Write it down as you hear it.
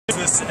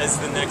as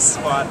the next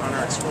spot on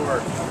our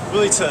tour,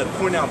 really to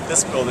point out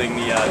this building,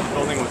 the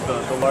building with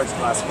the large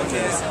glass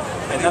windows.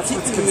 And that's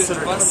what's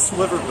considered a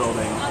sliver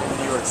building in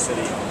New York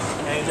City.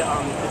 And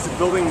it's a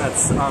building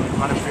that's on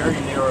a very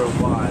narrow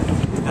lot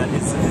that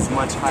is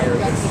much higher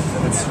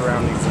than its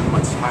surroundings and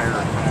much higher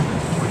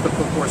with the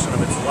proportion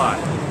of its lot.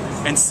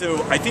 And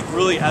so I think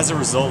really as a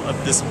result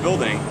of this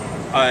building,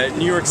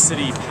 New York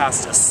City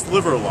passed a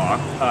sliver law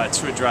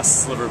to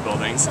address sliver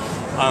buildings,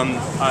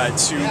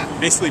 to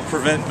basically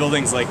prevent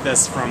buildings like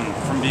this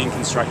from being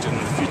constructed in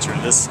the future.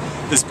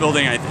 This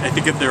building, I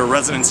think if there are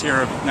residents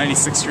here of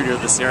 96th Street or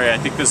this area, I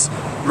think this,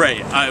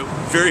 right,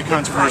 very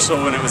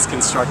controversial when it was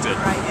constructed.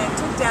 Right, and it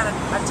took down a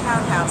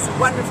townhouse, a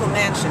wonderful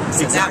mansion,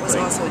 so exactly.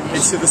 That was also an issue.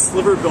 And so the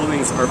sliver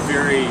buildings are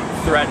very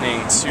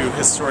threatening to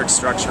historic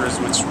structures,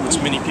 which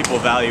many people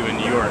value in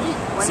New York.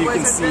 When so you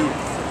can see.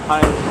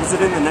 Was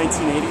it in the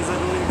 1980s, I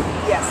believe?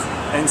 Yes.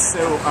 And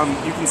so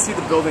you can see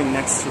the building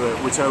next to it,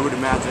 which I would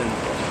imagine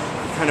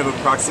kind of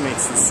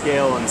approximates the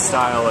scale and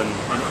style and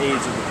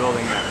age of the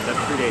building that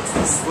predates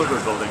the sliver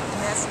building.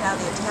 And that's now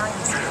the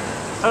Italian School.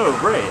 Oh,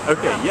 right.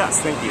 Okay,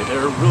 yes, thank you. There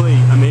are really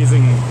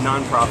amazing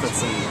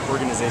nonprofits and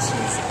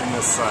organizations in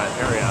this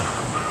area.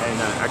 And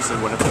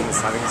actually one of them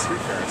is having a street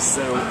fair.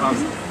 So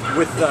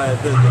with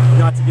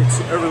not to get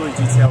too overly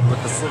detailed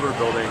with the sliver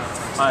building,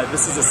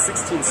 this is a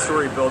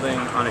 16-story building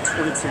on a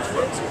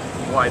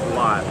 22-foot wide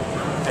lot.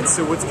 And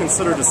so what's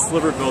considered a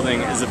sliver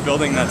building is a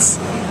building that's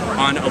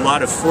on a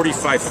lot of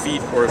 45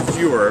 feet or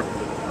fewer.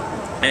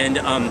 And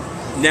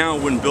now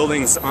when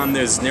buildings on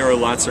those narrow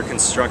lots are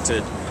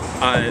constructed,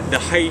 the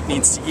height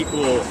needs to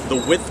equal the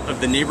width of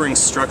the neighboring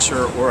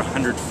structure or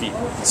 100 feet.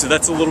 So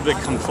that's a little bit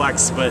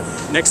complex, but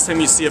next time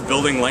you see a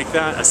building like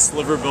that, a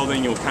sliver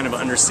building, you'll kind of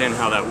understand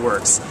how that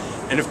works.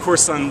 And of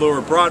course on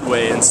Lower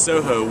Broadway in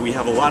Soho, we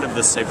have a lot of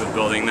this type of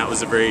building. That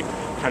was a very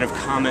kind of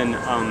common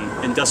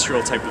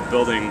industrial type of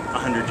building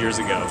 100 years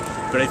ago.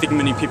 But I think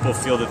many people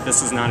feel that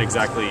this is not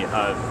exactly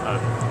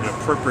an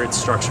appropriate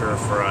structure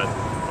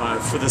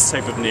for this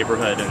type of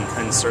neighborhood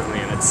and certainly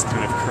in its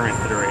kind of current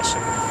iteration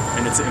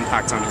and its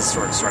impact on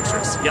historic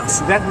structures. Yes?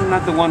 Is that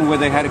not the one where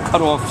they had to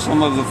cut off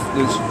some of the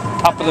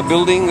top of the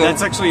building?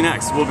 That's actually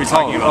next. We'll be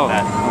talking about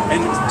that.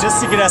 And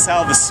just to get us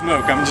out of the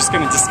smoke, I'm just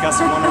going to discuss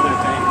one other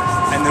thing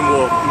and then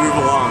we'll move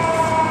along.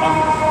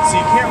 So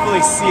you can't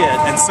really see it,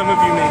 and some of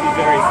you may be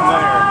very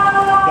familiar,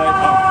 but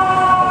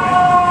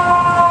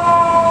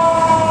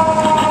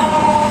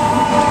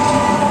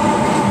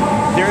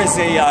there is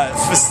a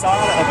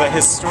facade of a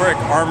historic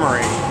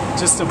armory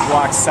just a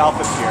block south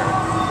of here,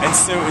 and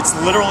so it's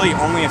literally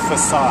only a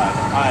facade.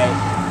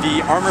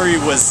 The armory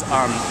was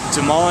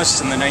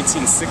demolished in the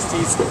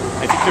 1960s.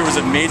 I think there was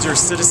a major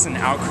citizen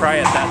outcry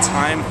at that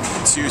time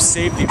to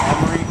save the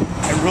armory,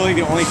 and really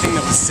the only thing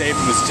that was saved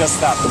was just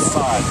that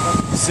facade.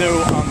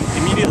 So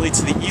immediately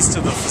to the east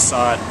of the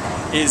facade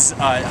is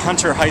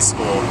Hunter High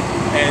School,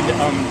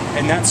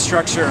 and that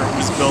structure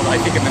was built, I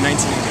think, in the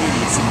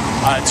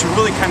 1980s to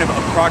really kind of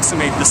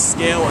approximate the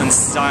scale and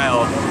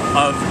style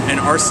of an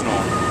arsenal,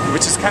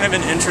 which is kind of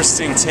an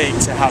interesting take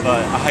to have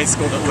a high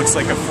school that looks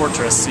like a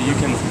fortress, so you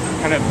can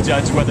kind of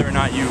judge whether or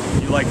not you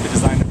like the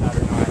design of that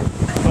or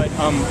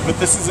not. But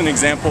this is an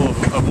example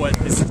of what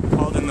is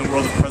called in the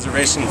world of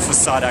preservation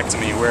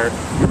facadectomy, where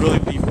you really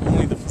leave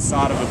only the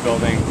facade of a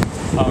building,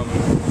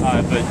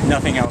 but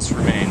nothing else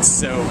remains.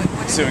 So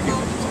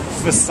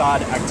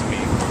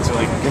facadectomy, so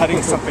like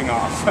cutting something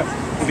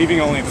off,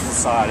 leaving only the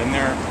facade. And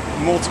there are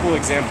multiple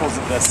examples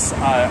of this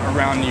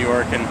around New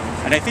York, and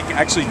I think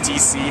actually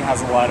DC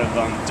has a lot of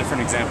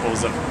different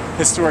examples of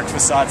historic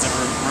facades that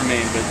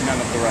remain, but none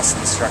of the rest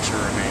of the structure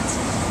remains.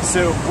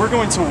 So we're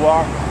going to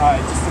walk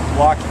just a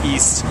block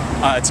east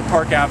to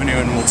Park Avenue,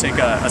 and we'll take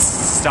a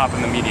stop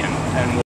in the median. And